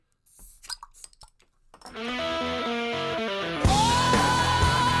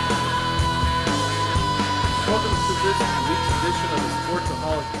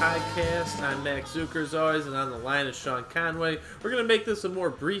Podcast. I'm Max Zuiker as always, and on the line is Sean Conway. We're going to make this a more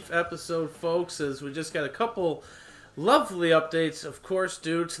brief episode, folks, as we just got a couple lovely updates, of course,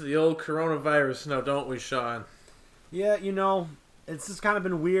 due to the old coronavirus now, don't we, Sean? Yeah, it's just kind of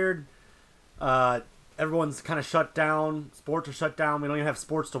been weird. Everyone's kind of shut down. Sports are shut down. We don't even have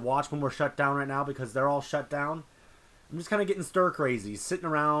sports to watch when we're shut down right now because they're all shut down. I'm just kind of getting stir crazy, sitting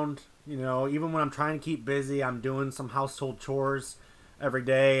around, even when I'm trying to keep busy, I'm doing some household chores every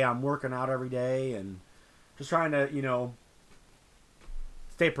day. I'm working out every day and just trying to,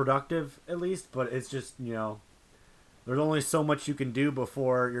 stay productive at least. But it's just, there's only so much you can do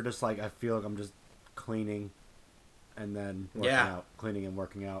before you're just like, I feel like I'm just cleaning and then working out, cleaning and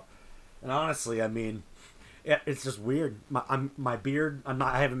working out. And honestly, I mean, it's just weird. My beard,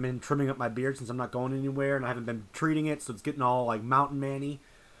 I haven't been trimming up my beard since I'm not going anywhere, and I haven't been treating it, so it's getting all like mountain man-y.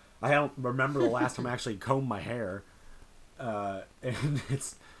 I don't remember the last time I actually combed my hair. And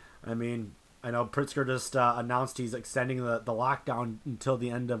I know Pritzker just announced he's extending the lockdown until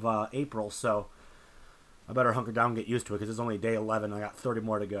the end of April, so I better hunker down and get used to it because it's only day 11. I got 30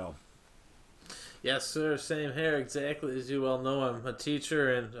 more to go. Yes, sir. Same here. Exactly. As you well know, I'm a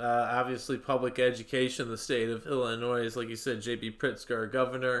teacher and obviously public education in the state of Illinois is, like you said, J.B. Pritzker, our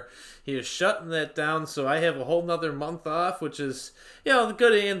governor. He is shutting that down, so I have a whole nother month off, which is, the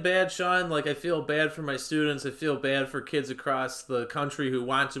good and bad, Sean. Like, I feel bad for my students. I feel bad for kids across the country who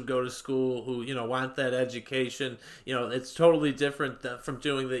want to go to school, who, want that education. It's totally different from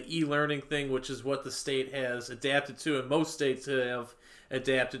doing the e-learning thing, which is what the state has adapted to, and most states have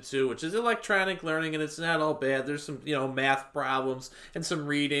adapted to, which is electronic learning, and it's not all bad. There's some, math problems and some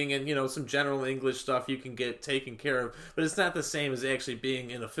reading and, some general English stuff you can get taken care of, but it's not the same as actually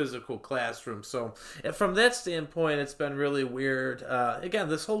being in a physical classroom. So from that standpoint, it's been really weird. Again,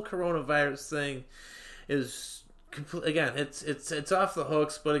 this whole coronavirus thing is again, it's off the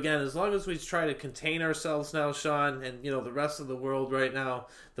hooks, but again, as long as we try to contain ourselves now, Sean, and the rest of the world right now,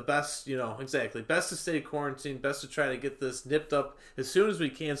 the best, best to stay quarantined, best to try to get this nipped up as soon as we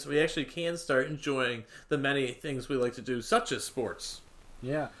can, so we actually can start enjoying the many things we like to do, such as sports.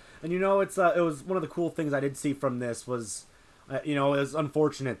 Yeah, and it was one of the cool things I did see from this was, it was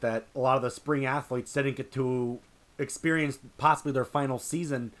unfortunate that a lot of the spring athletes didn't get to experience possibly their final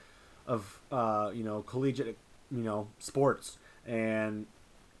season of, collegiate sports, and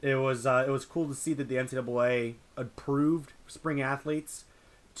it was cool to see that the NCAA approved spring athletes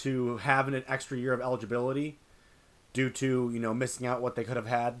to have an extra year of eligibility due to missing out what they could have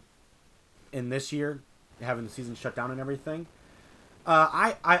had in this year, having the season shut down and everything.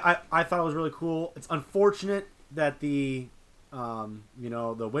 I thought it was really cool. It's unfortunate that the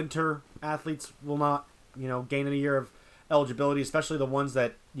the winter athletes will not gain a year of eligibility, especially the ones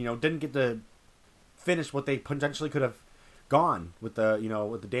that didn't get to finish what they potentially could have gone with the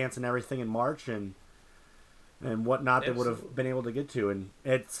with the dance and everything in March and whatnot. Absolutely. They would have been able to get to, and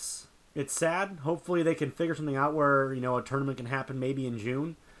it's sad. Hopefully they can figure something out where a tournament can happen maybe in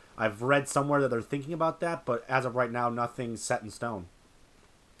June. I've read somewhere that they're thinking about that, but as of right now, nothing's set in stone.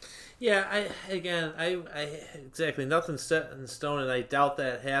 Yeah, exactly. Nothing's set in stone, and I doubt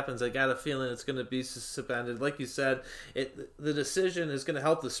that happens. I got a feeling it's going to be suspended. Like you said, the decision is going to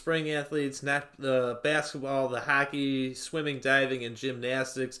help the spring athletes, not the basketball, the hockey, swimming, diving, and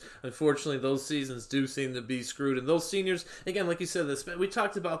gymnastics. Unfortunately, those seasons do seem to be screwed. And those seniors, again, like you said, we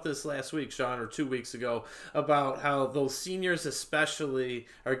talked about this last week, Sean, or 2 weeks ago, about how those seniors especially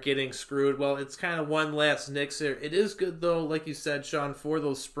are getting screwed. Well, it's kind of one last nix here. It is good, though, like you said, Sean, for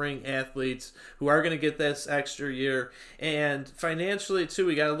those spring athletes who are going to get this extra year, and financially too,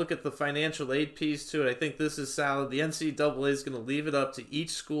 we got to look at the financial aid piece to it. I think this is solid. The NCAA is going to leave it up to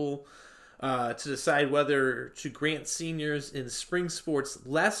each school to decide whether to grant seniors in spring sports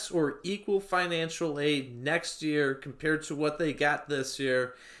less or equal financial aid next year compared to what they got this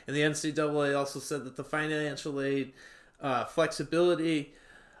year. And the NCAA also said that the financial aid flexibility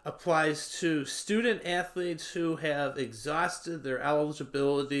applies to student athletes who have exhausted their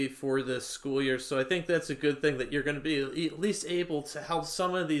eligibility for this school year. So I think that's a good thing, that you're going to be at least able to help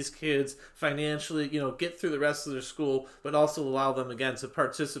some of these kids financially, get through the rest of their school, but also allow them, again, to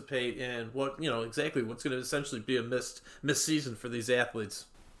participate in what, exactly what's going to essentially be a missed season for these athletes.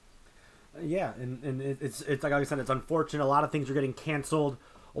 Yeah, and it's like I said, it's unfortunate. A lot of things are getting canceled,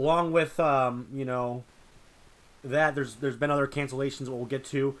 along with, that there's been other cancellations that we'll get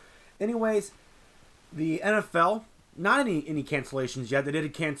to. Anyways, the NFL, not any cancellations yet. They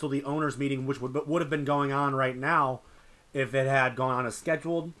did cancel the owners meeting, which would have been going on right now if it had gone on as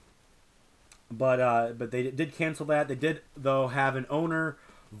scheduled. But they did cancel that. They did, though, have an owner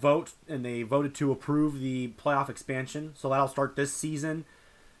vote, and they voted to approve the playoff expansion. So that'll start this season.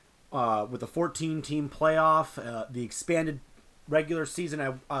 with the 14-team playoff, the expanded regular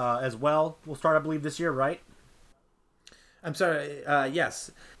season as well will start, I believe, this year, right? I'm sorry.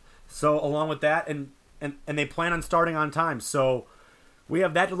 Yes. So along with that, and they plan on starting on time. So we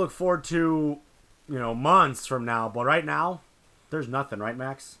have that to look forward to, months from now. But right now, there's nothing, right,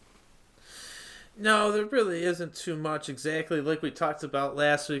 Max? No, there really isn't too much exactly like we talked about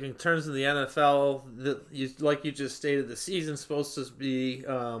last week in terms of the NFL. Like you just stated, the season's supposed to be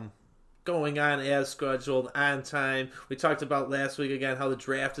going on as scheduled on time. We talked about last week again how the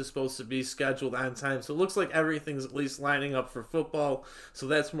draft is supposed to be scheduled on time. So it looks like everything's at least lining up for football. So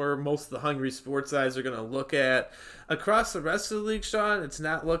that's where most of the hungry sports eyes are going to look at. Across the rest of the league, Sean, it's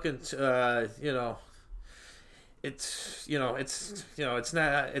not looking it's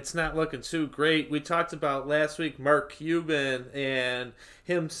not looking too great. We talked about last week Mark Cuban and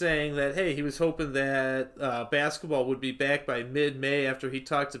him saying that, hey, he was hoping that basketball would be back by mid-May after he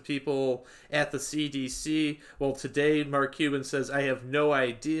talked to people at the CDC. Well, today Mark Cuban says, I have no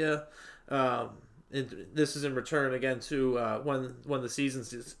idea. And this is in return again to when the season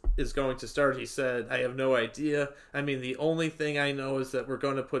is going to start. He said, I have no idea. I mean, the only thing I know is that we're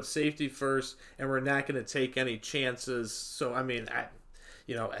going to put safety first and we're not going to take any chances. So, I mean,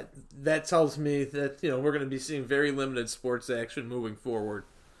 that tells me that, we're going to be seeing very limited sports action moving forward.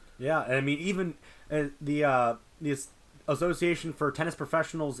 Yeah, I mean, even the Association for Tennis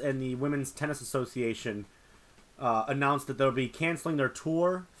Professionals and the Women's Tennis Association announced that they'll be canceling their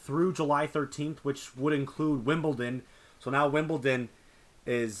tour through July 13th, which would include Wimbledon. So now Wimbledon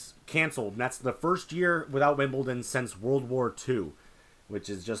is canceled. And that's the first year without Wimbledon since World War II, which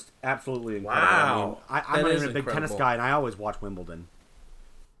is just absolutely incredible. Wow. I'm not even a big tennis guy, and I always watch Wimbledon.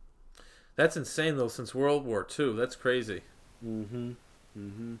 That's insane, though, since World War II. That's crazy.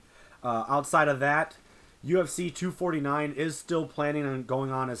 Outside of that, UFC 249 is still planning on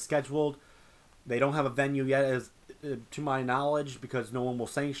going on as scheduled. They don't have a venue yet, to my knowledge, because no one will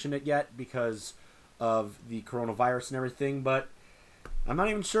sanction it yet because of the coronavirus and everything. But I'm not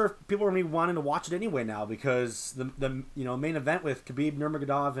even sure if people are going to be wanting to watch it anyway now, because the main event with Khabib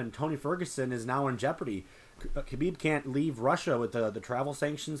Nurmagomedov and Tony Ferguson is now in jeopardy. Khabib can't leave Russia with the travel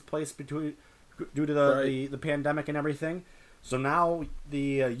sanctions placed due to the pandemic and everything. So now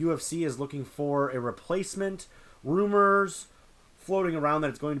the UFC is looking for a replacement. Rumors floating around that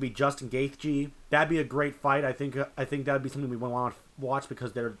it's going to be Justin Gaethje. That'd be a great fight. I think that'd be something we want to watch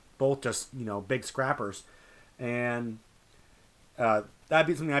because they're both just big scrappers, and that'd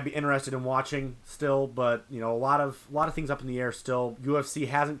be something I'd be interested in watching still. But a lot of things up in the air still. UFC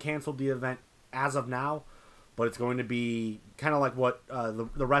hasn't canceled the event as of now, but it's going to be kind of like what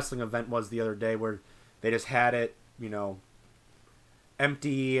the wrestling event was the other day, where they just had it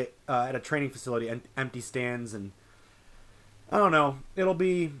empty at a training facility, and empty stands, and I don't know.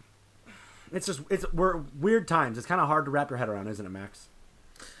 We're weird times. It's kind of hard to wrap your head around, isn't it, Max?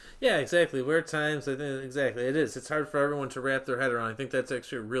 Yeah, exactly. Weird times. I think exactly it is. It's hard for everyone to wrap their head around. I think that's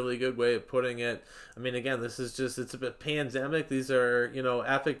actually a really good way of putting it. I mean, again, it's a bit pandemic. These are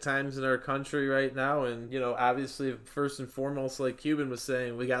epic times in our country right now, and obviously first and foremost, like Cuban was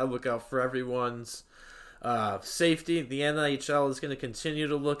saying, we got to look out for everyone's safety. The NHL is going to continue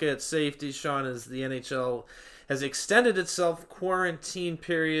to look at safety, Sean, as the NHL has extended itself quarantine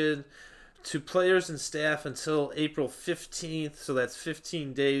period to players and staff until April 15th, so that's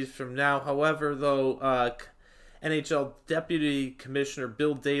 15 days from now. However, though, NHL Deputy Commissioner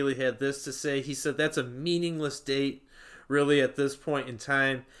Bill Daley had this to say. He said that's a meaningless date, really, at this point in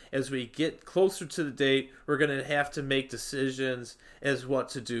time. As we get closer to the date, we're going to have to make decisions as what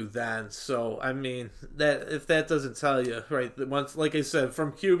to do then. So, I mean, that if that doesn't tell you, right, once, like I said,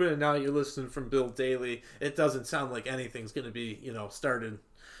 from Cuban and now you're listening from Bill Daley, it doesn't sound like anything's going to be, started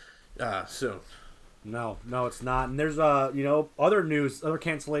soon. No, it's not. And there's other news, other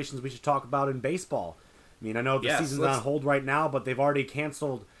cancellations we should talk about in baseball. I mean, I know the season's on hold right now, but they've already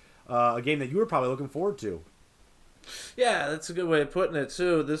canceled a game that you were probably looking forward to. Yeah, that's a good way of putting it,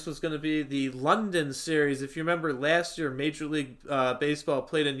 too. This was going to be the London series. If you remember last year, Major League Baseball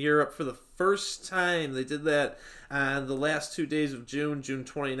played in Europe for the first time. They did that on the last 2 days of June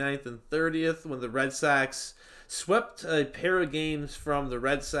 29th and 30th, when the Red Sox swept a pair of games from the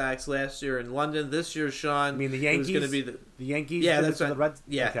Red Sox last year in London. This year, Sean, I mean, the Yankees? It was going to be the Yankees? Yeah, that's right. The Red...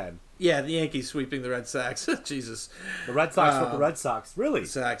 Yeah. Okay. Yeah, the Yankees sweeping the Red Sox. Jesus. The Red Sox swept the Red Sox. Really?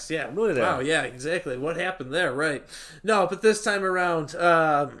 Sox, yeah. I'm really there. Wow, yeah, exactly. What happened there? Right. No, but this time around,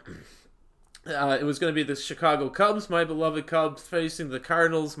 it was going to be the Chicago Cubs, my beloved Cubs, facing the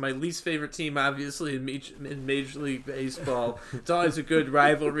Cardinals, my least favorite team, obviously, in Major League Baseball. It's always a good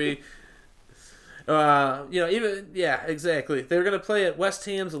rivalry. Exactly. They're going to play at West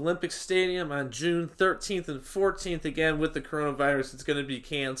Ham's Olympic Stadium on June 13th and 14th. Again, with the coronavirus, it's going to be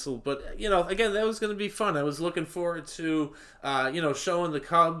canceled. But, again, that was going to be fun. I was looking forward to, showing the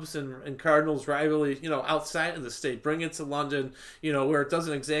Cubs and Cardinals rivalry, outside of the state. Bring it to London, where it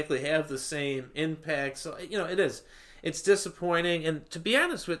doesn't exactly have the same impact. So, it is. It's disappointing. And to be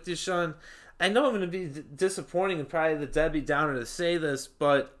honest with you, Sean, I know I'm going to be disappointing and probably the Debbie Downer to say this,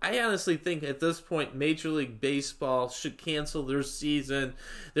 but I honestly think at this point Major League Baseball should cancel their season.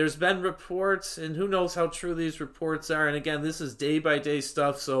 There's been reports, and who knows how true these reports are, and again, this is day-by-day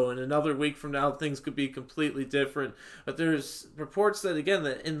stuff, so in another week from now things could be completely different, but there's reports that, again,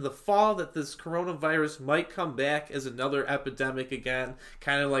 that in the fall that this coronavirus might come back as another epidemic again,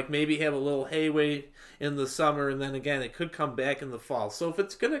 kind of like maybe have a little hayway in the summer, and then again it could come back in the fall. So if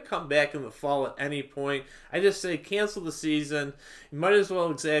it's going to come back in the fall at any point, I just say cancel the season. You might as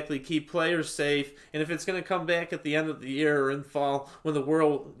well exactly keep players safe, and if it's going to come back at the end of the year or in fall when the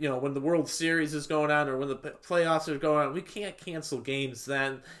World Series is going on or when the playoffs are going on, we can't cancel games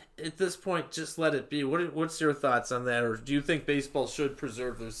then. At this point, just let it be. What's your thoughts on that, or do you think baseball should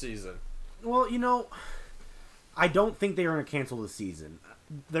preserve their season? Well, I don't think they are going to cancel the season.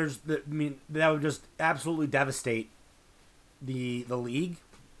 That would just absolutely devastate the league.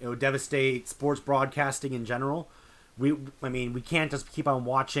 It would devastate sports broadcasting in general. We can't just keep on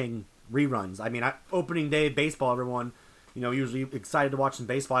watching reruns. Opening day of baseball, everyone, usually excited to watch some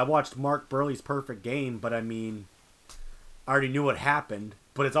baseball. I watched Mark Burley's perfect game, but I already knew what happened.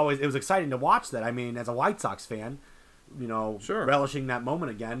 But it was exciting to watch that. As a White Sox fan, sure, relishing that moment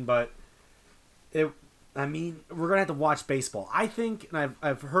again. But we're gonna have to watch baseball. I think, and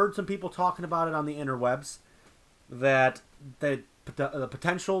I've heard some people talking about it on the interwebs, that the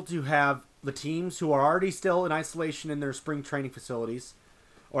potential to have the teams who are already still in isolation in their spring training facilities,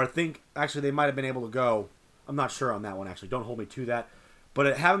 or I think actually they might have been able to go. I'm not sure on that one, actually. Don't hold me to that.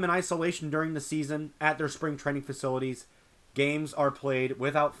 But have them in isolation during the season at their spring training facilities. Games are played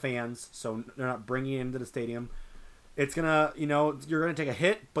without fans, so they're not bringing it into the stadium. It's gonna, you're gonna take a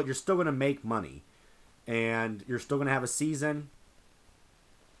hit, but you're still gonna make money, and you're still gonna have a season.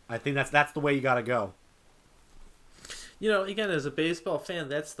 I think that's the way you gotta go. Again, as a baseball fan,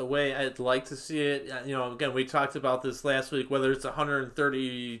 that's the way I'd like to see it. Again, we talked about this last week, whether it's a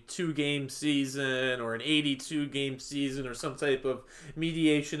 132-game season or an 82-game season or some type of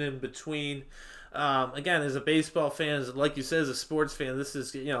mediation in between. Again, as a baseball fan, like you said, as a sports fan, this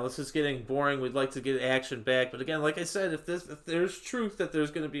is getting boring. We'd like to get action back. But again, like I said, if there's truth that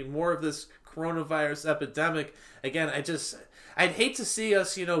there's going to be more of this coronavirus epidemic, again, I'd hate to see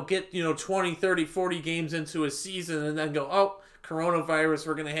us, get, 20, 30, 40 games into a season and then go, oh, coronavirus,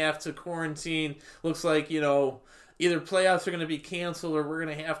 we're going to have to quarantine. Looks like, either playoffs are going to be canceled or we're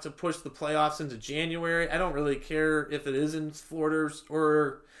going to have to push the playoffs into January. I don't really care if it is in Florida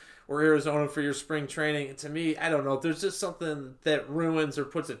or Arizona for your spring training. To me, I don't know. There's just something that ruins or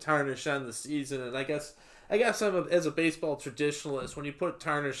puts a tarnish on the season. And I guess as a baseball traditionalist, when you put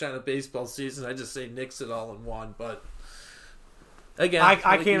tarnish on a baseball season, I just say nix it all in one. But again, I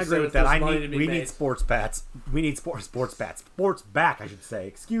can't agree with that. We need sports bats. We need sports bats. Sports back, I should say.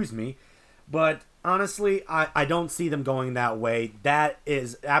 Excuse me. But honestly, I don't see them going that way. That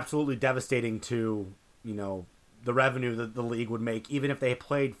is absolutely devastating to, the revenue that the league would make. Even if they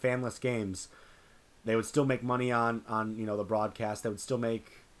played fanless games, they would still make money on the broadcast. They would still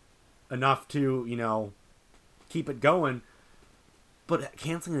make enough to, keep it going. But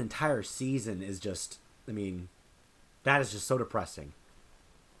canceling an entire season is just, that is just so depressing.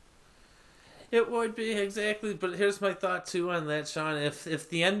 It would be, exactly, but here's my thought too on that, Sean. If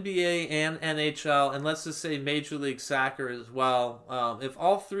the NBA and NHL, and let's just say Major League Soccer as well, if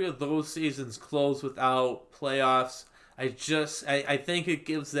all three of those seasons close without playoffs, I think it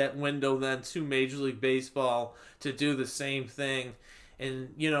gives that window then to Major League Baseball to do the same thing.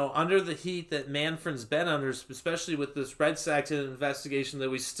 And, under the heat that Manfred's been under, especially with this Red Sox investigation that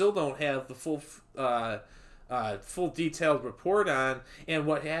we still don't have the full detailed report on, and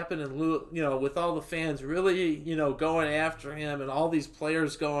what happened in with all the fans really going after him and all these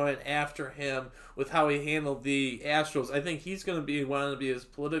players going after him with how he handled the Astros, I think he's going to want to be as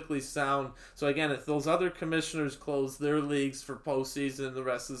politically sound. So again, if those other commissioners close their leagues for postseason and the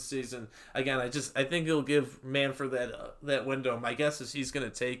rest of the season, again, I think he'll give Manfred that window. My guess is he's going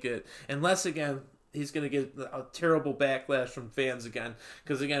to take it, unless again he's going to get a terrible backlash from fans again.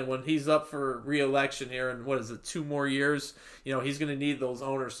 Because, again, when he's up for re-election here in, 2 more years, he's going to need those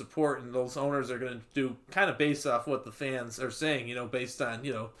owners' support, and those owners are going to do kind of based off what the fans are saying, based on,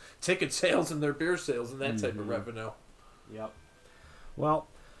 ticket sales and their beer sales and that type of revenue. Yep. Well,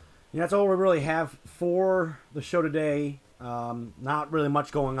 Yeah, that's all we really have for the show today. Not really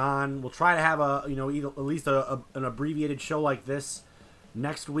much going on. We'll try to have at least an abbreviated show like this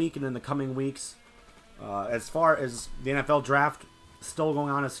next week and in the coming weeks. As far as the NFL draft still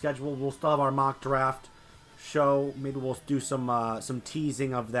going on as scheduled, we'll still have our mock draft show. Maybe we'll do some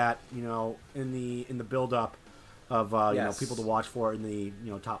teasing of that, in the build up of yes. People to watch for in the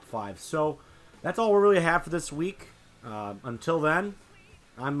top 5. So that's all we really have for this week. Until then,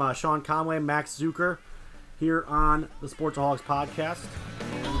 I'm Sean Conway, Max Zuiker, here on the Sportsaholics Podcast.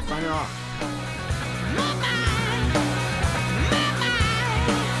 Signing off.